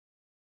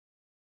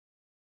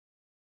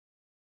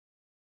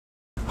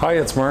Hi,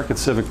 it's Mark at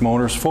Civic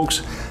Motors.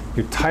 Folks,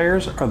 your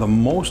tires are the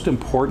most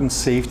important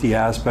safety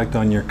aspect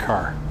on your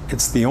car.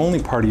 It's the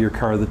only part of your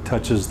car that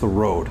touches the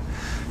road.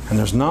 And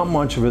there's not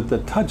much of it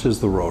that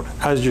touches the road.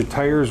 As your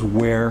tires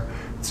wear,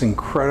 it's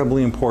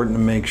incredibly important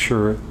to make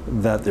sure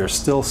that they're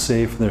still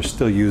safe and they're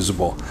still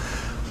usable.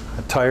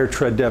 A tire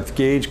tread depth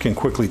gauge can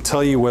quickly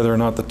tell you whether or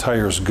not the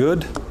tire is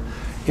good.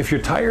 If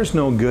your tire's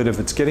no good, if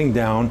it's getting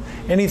down,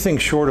 anything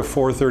short of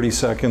 430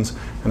 seconds,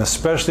 and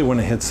especially when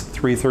it hits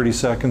 330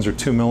 seconds or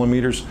 2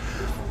 millimeters,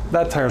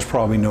 that tire's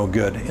probably no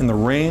good. In the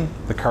rain,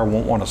 the car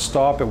won't want to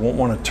stop, it won't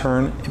want to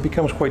turn, it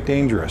becomes quite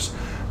dangerous.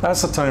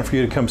 That's the time for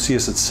you to come see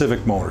us at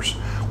Civic Motors.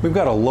 We've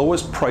got a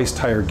lowest price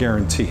tire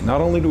guarantee.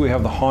 Not only do we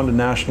have the Honda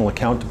National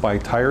account to buy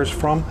tires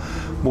from,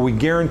 but we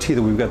guarantee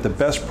that we've got the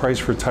best price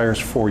for tires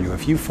for you.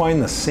 If you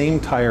find the same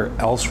tire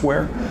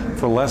elsewhere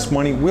for less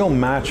money, we'll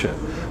match it.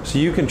 So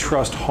you can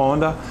trust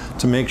Honda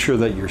to make sure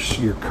that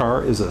your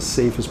car is as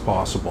safe as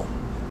possible.